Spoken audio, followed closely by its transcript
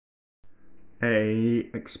a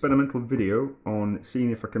experimental video on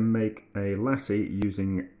seeing if I can make a lassi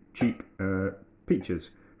using cheap peaches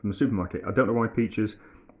from the supermarket. I don't know why peaches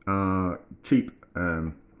are cheap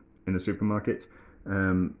in the supermarket.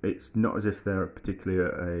 It's not as if they're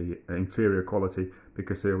particularly a inferior quality,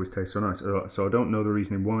 because they always taste so nice. So I don't know the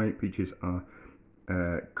reasoning why peaches are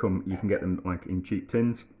you can get them like in cheap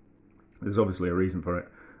tins. There's obviously a reason for it.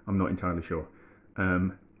 I'm not entirely sure.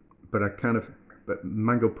 But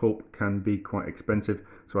mango pulp can be quite expensive,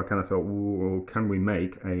 so I kind of thought, well, can we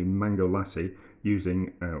make a mango lassi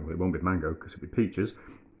using, well, it won't be mango because it'll be peaches,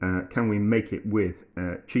 can we make it with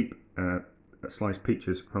cheap sliced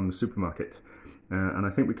peaches from the supermarket? And I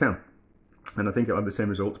think we can, and I think it'll have the same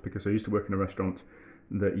results, because I used to work in a restaurant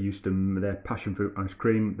that used to, their passion fruit ice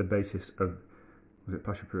cream, the basis of, was it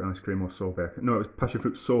passion fruit ice cream or sorbet? No, it was passion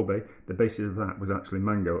fruit sorbet. The basis of that was actually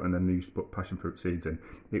mango, and then they used to put passion fruit seeds in.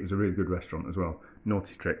 It was a really good restaurant as well.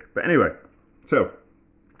 Naughty trick. But anyway, so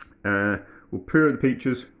we'll puree the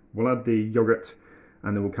peaches, we'll add the yogurt,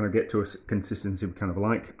 and then we'll kind of get to a consistency we kind of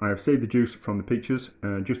like. I have saved the juice from the peaches,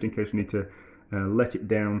 just in case we need to let it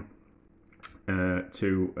down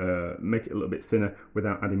to make it a little bit thinner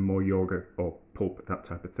without adding more yogurt or pulp, that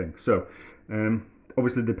type of thing. So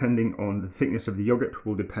obviously, depending on the thickness of the yogurt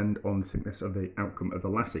will depend on the thickness of the outcome of the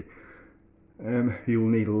lassi. You'll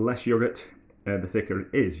need less yogurt the thicker it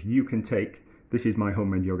is. You can take, this is my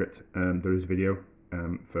homemade yogurt, there is a video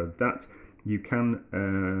for that. You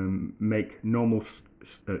can make normal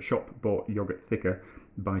shop bought yogurt thicker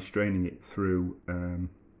by straining it through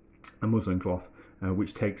a muslin cloth,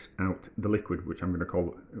 which takes out the liquid, which I'm going to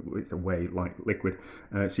call, it's a whey like liquid.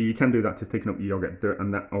 So you can do that to thicken up your yogurt,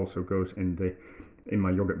 and that also goes in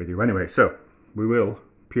my yogurt video. Anyway, so we will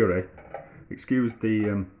puree. Excuse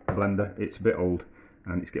the blender, it's a bit old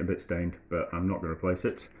and it's getting a bit stained, but I'm not going to replace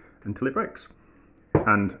it until it breaks.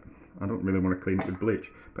 And I don't really want to clean it with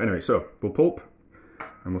bleach. But anyway, so we'll pulp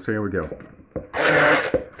and we'll see how we go.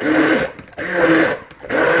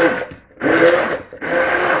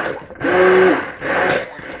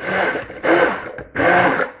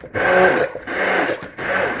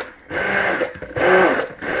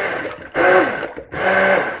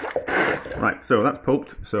 Right, so that's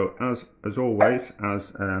pulped. So as always, I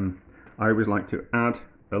always like to add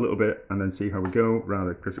a little bit and then see how we go,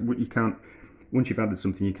 rather, because you can't, once you've added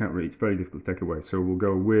something, you can't really, it's very difficult to take away. So we'll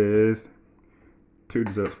go with 2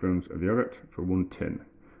 dessert spoons of yogurt for 1 tin,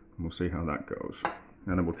 and we'll see how that goes.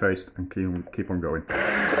 And then we'll taste and keep on going.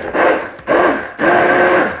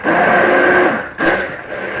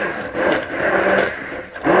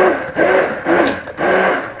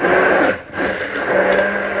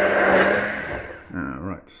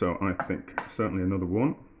 Right, so I think certainly another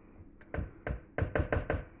one.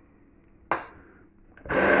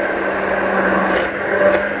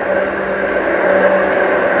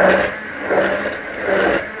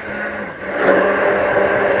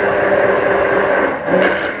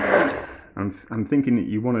 I'm thinking that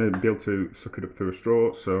you want to be able to suck it up through a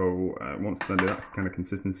straw, so once then that kind of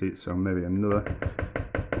consistency, so maybe another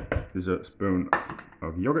dessert spoon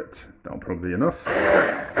of yogurt, that'll probably be enough.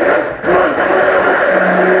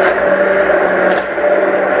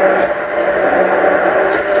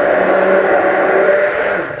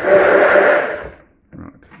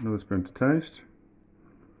 Right, another spoon to taste.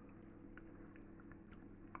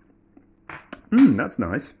 That's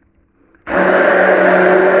nice.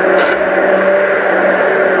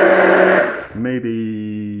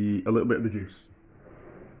 Maybe a little bit of the juice.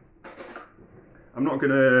 I'm not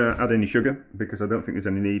going to add any sugar because I don't think there's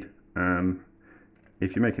any need.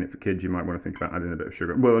 If you're making it for kids, you might want to think about adding a bit of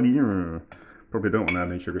sugar. Well, you probably don't want to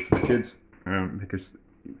add any sugar for the kids, because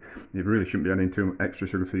you really shouldn't be adding too much extra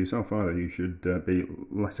sugar for yourself either. You should be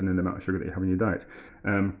lessening the amount of sugar that you have in your diet.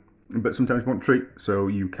 But sometimes you want a treat, so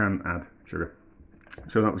you can add sugar.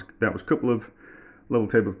 So that was a couple of level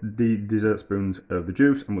table dessert spoons of the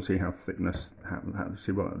juice, and we'll see how thickness,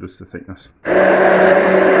 see what that does to thickness.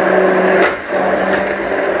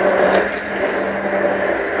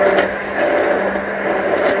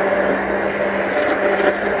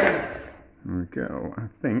 There we go. I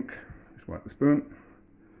think, just wipe the spoon.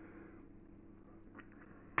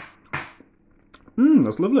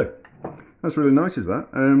 That's lovely. That's really nice, is that?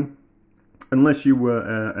 Unless you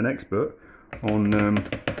were an expert on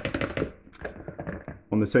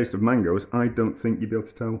the taste of mangoes, I don't think you'd be able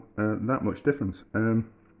to tell that much difference.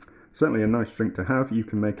 Certainly a nice drink to have. You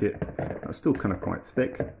can make it, still kind of quite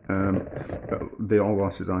thick, but the old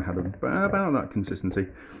glasses I had about that consistency,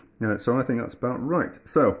 so I think that's about right.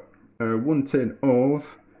 So 1 tin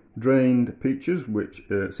of drained peaches, which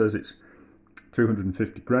says it's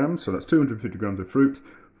 250 grams, so that's 250 grams of fruit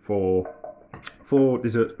for 4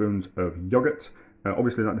 dessert spoons of yoghurt.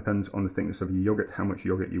 Obviously that depends on the thickness of your yoghurt, how much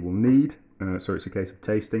yoghurt you will need, so it's a case of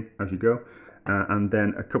tasting as you go. And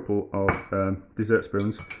then a couple of dessert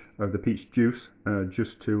spoons of the peach juice,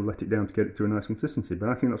 just to let it down to get it to a nice consistency. But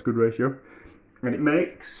I think that's a good ratio, and it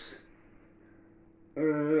makes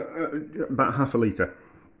about half a litre,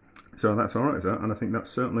 so that's all right, is that? And I think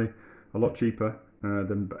that's certainly a lot cheaper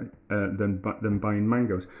than buying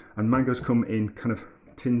mangoes. And mangoes come in kind of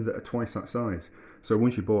tins that are twice that size. So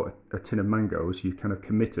once you bought a tin of mangoes, you kind of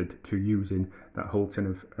committed to using that whole tin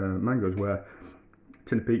of mangoes. Where a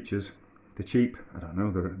tin of peaches, they're cheap. I don't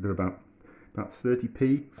know. They're about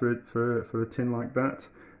 30p for a tin like that.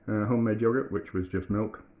 Homemade yogurt, which was just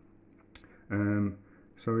milk.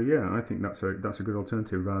 So yeah, I think that's a good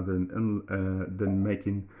alternative rather than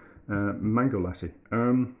making mango lassi.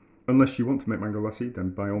 Unless you want to make mango lassi,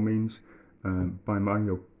 then by all means buy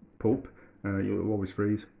mango pulp. You'll always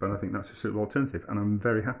freeze, but I think that's a suitable alternative, and I'm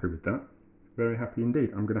very happy with that. Very happy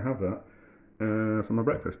indeed. I'm going to have that for my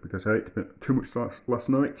breakfast because I ate a bit too much last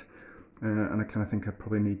night, and I kind of think I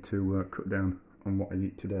probably need to cut down on what I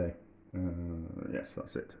eat today. Yes,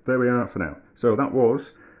 that's it. There we are for now. So that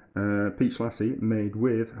was peach lassi made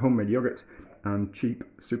with homemade yogurt and cheap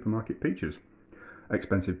supermarket peaches.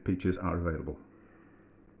 Expensive peaches are available.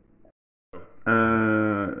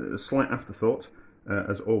 Slight afterthought,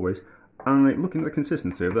 as always. Looking at the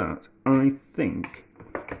consistency of that, I think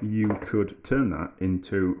you could turn that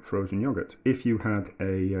into frozen yogurt. If you had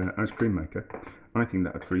a ice cream maker, I think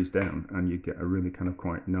that would freeze down and you'd get a really kind of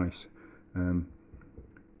quite nice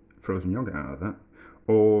frozen yogurt out of that.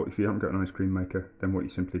 Or if you haven't got an ice cream maker, then what you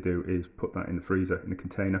simply do is put that in the freezer in a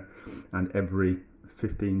container, and every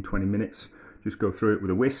 15-20 minutes just go through it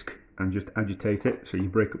with a whisk and just agitate it so you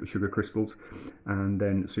break up the sugar crystals, and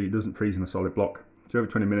then so it doesn't freeze in a solid block. So every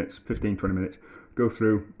 20 minutes, 15-20 minutes, go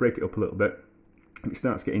through, break it up a little bit. If it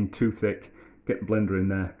starts getting too thick, get the blender in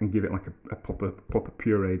there and give it like a proper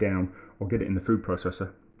puree down, or get it in the food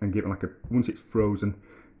processor and give it like once it's frozen,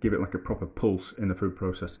 give it like a proper pulse in the food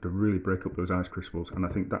processor to really break up those ice crystals, and I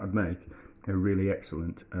think that would make a really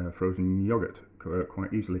excellent frozen yogurt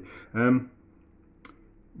quite easily.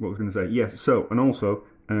 What was I going to say? Yes, so, and also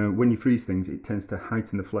when you freeze things, it tends to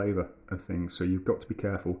heighten the flavour of things, so you've got to be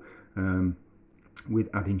careful with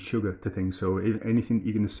adding sugar to things. So if anything that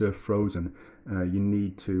you're going to serve frozen, you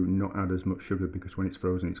need to not add as much sugar, because when it's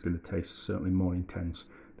frozen it's going to taste certainly more intense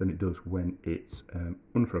than it does when it's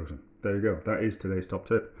unfrozen. There you go, that is today's top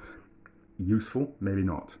tip. Useful, maybe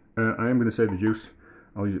not. I am going to save the juice.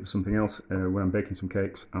 I'll use it for something else. When I'm baking some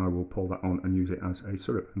cakes, I will pour that on and use it as a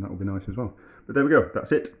syrup, and that will be nice as well. But there we go,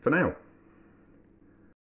 that's it for now.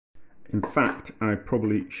 In fact, I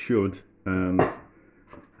probably should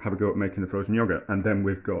have a go at making the frozen yogurt, and then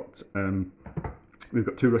we've got 2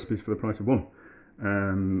 recipes for the price of 1,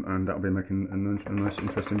 and that'll be making a nice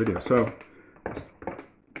interesting video. So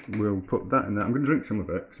we'll put that in there. I'm going to drink some of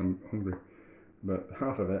it because I'm hungry, but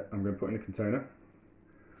half of it I'm going to put in a container,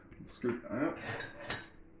 scoop that out.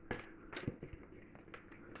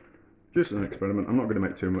 Just an experiment, I'm not going to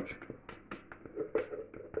make too much.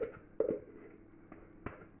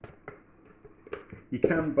 You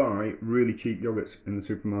can buy really cheap yogurts in the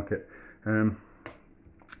supermarket.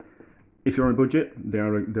 If you're on a budget,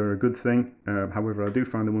 they're a good thing. However, I do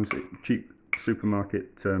find the ones that cheap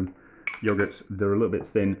supermarket yogurts, they're a little bit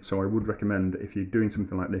thin. So I would recommend that if you're doing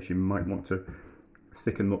something like this, you might want to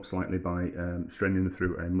thicken them up slightly by straining them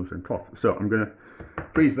through a muslin cloth. So I'm going to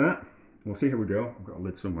freeze that. We'll see how we go. I've got a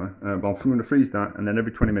lid somewhere. But I'm going to freeze that, and then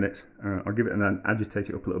every 20 minutes, I'll give it and then agitate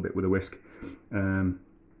it up a little bit with a whisk.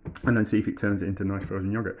 And then see if it turns it into nice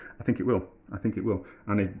frozen yogurt. I think it will. I think it will.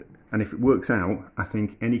 And if it works out, I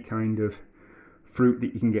think any kind of fruit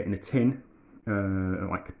that you can get in a tin,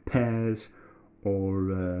 like pears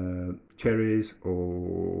or cherries,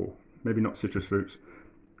 or maybe not citrus fruits,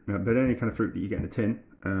 but any kind of fruit that you get in a tin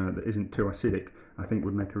that isn't too acidic, I think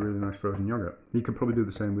would make a really nice frozen yogurt. You could probably do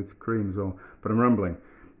the same with cream as well. But I'm rambling,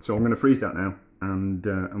 so I'm going to freeze that now, and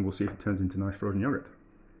we'll see if it turns into nice frozen yogurt.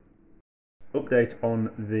 Update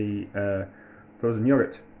on the frozen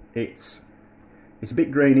yogurt. It's a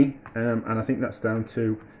bit grainy, and I think that's down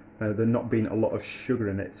to there not being a lot of sugar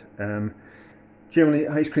in it. Generally,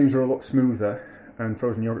 ice creams are a lot smoother, and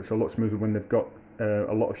frozen yogurts are a lot smoother when they've got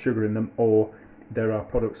a lot of sugar in them, or there are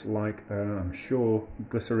products like I'm sure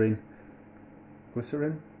glycerin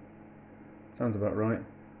sounds about right,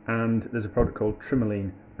 and there's a product called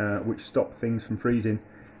Trimoline which stop things from freezing,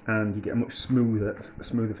 and you get a much smoother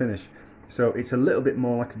finish. So it's a little bit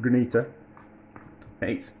more like a granita.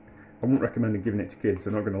 I wouldn't recommend giving it to kids.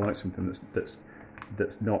 They're not going to like something that's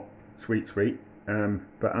not sweet.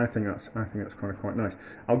 But I think that's quite nice.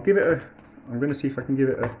 I'll give it a. I'm going to see if I can give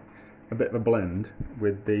it a bit of a blend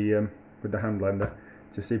with the hand blender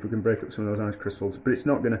to see if we can break up some of those ice crystals. But it's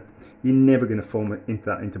not gonna. You're never going to form it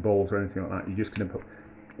into balls or anything like that. You're just going to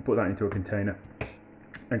put that into a container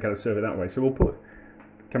and kind of serve it that way. So we'll put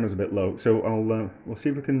the camera's a bit low. So we'll see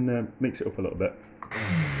if we can mix it up a little bit.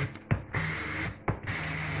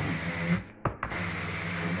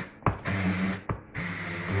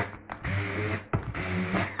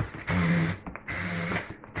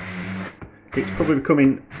 It's probably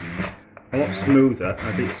becoming a lot smoother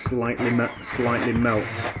as it slightly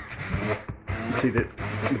melts. You see that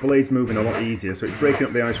the blade's moving a lot easier, so it's breaking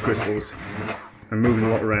up the ice crystals and moving a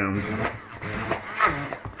lot around.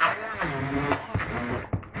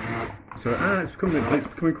 So it's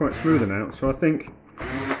becoming quite smoother now. So I think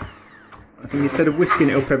instead of whisking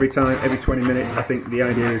it up every 20 minutes, I think the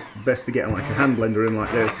idea is best to get like a hand blender in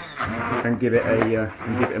like this and give it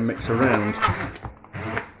a mix around.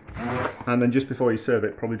 And then just before you serve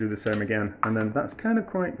it, probably do the same again. And then that's kind of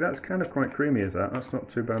quite creamy, is that? That's not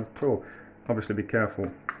too bad at all. Obviously be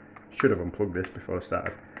careful. Should have unplugged this before I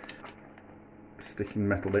started sticking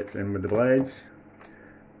metal bits in with the blades.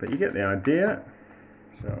 But you get the idea.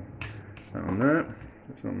 So that on there.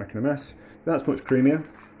 It's not making a mess. That's much creamier.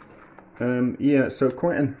 Yeah, so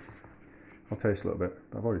quite an... I'll taste a little bit.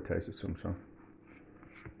 I've already tasted some, so...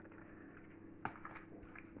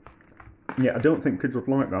 Yeah, I don't think kids would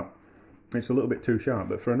like that. It's a little bit too sharp,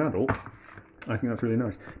 but for an adult, I think that's really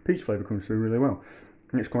nice. Peach flavour comes through really well,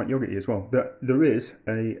 and it's quite yogurty as well. There is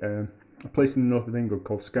a place in the north of England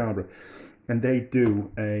called Scarborough, and they do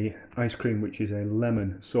a ice cream which is a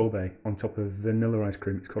lemon sorbet on top of vanilla ice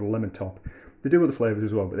cream. It's called a lemon top. They do other flavours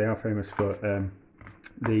as well, but they are famous for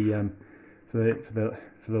the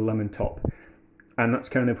lemon top. And that's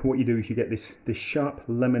kind of what you do is you get this sharp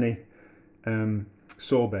lemony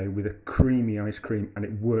sorbet with a creamy ice cream, and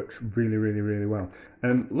it works really well.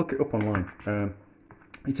 Look it up online.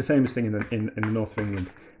 It's a famous thing in the north of England,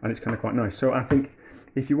 and it's kind of quite nice. So I think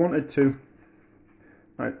if you wanted to,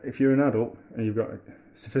 if you're an adult and you've got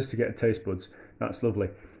sophisticated taste buds, that's lovely.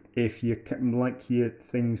 If you like your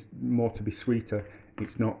things more to be sweeter,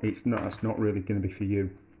 that's not really going to be for you.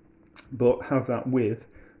 But have that with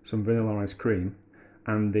some vanilla ice cream,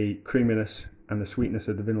 and the creaminess and the sweetness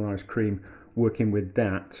of the vanilla ice cream working with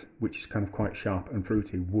that, which is kind of quite sharp and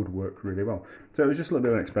fruity, would work really well. So it was just a little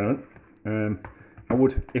bit of an experiment. I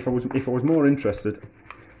would, if I was more interested,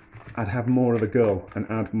 I'd have more of a go and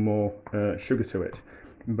add more sugar to it.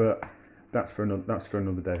 But that's for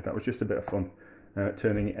another day. That was just a bit of fun,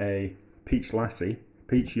 turning a peach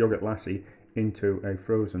yogurt lassi into a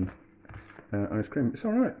frozen ice cream. It's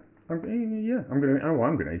all right. I'm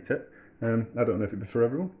gonna eat it. I don't know if it'll be for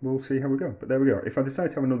everyone. We'll see how we go. But there we go. If I decide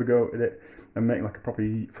to have another go at it and make like a proper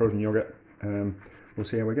frozen yogurt, we'll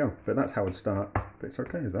see how we go. But that's how I'd start. But it's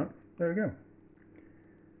okay, is that? There we go.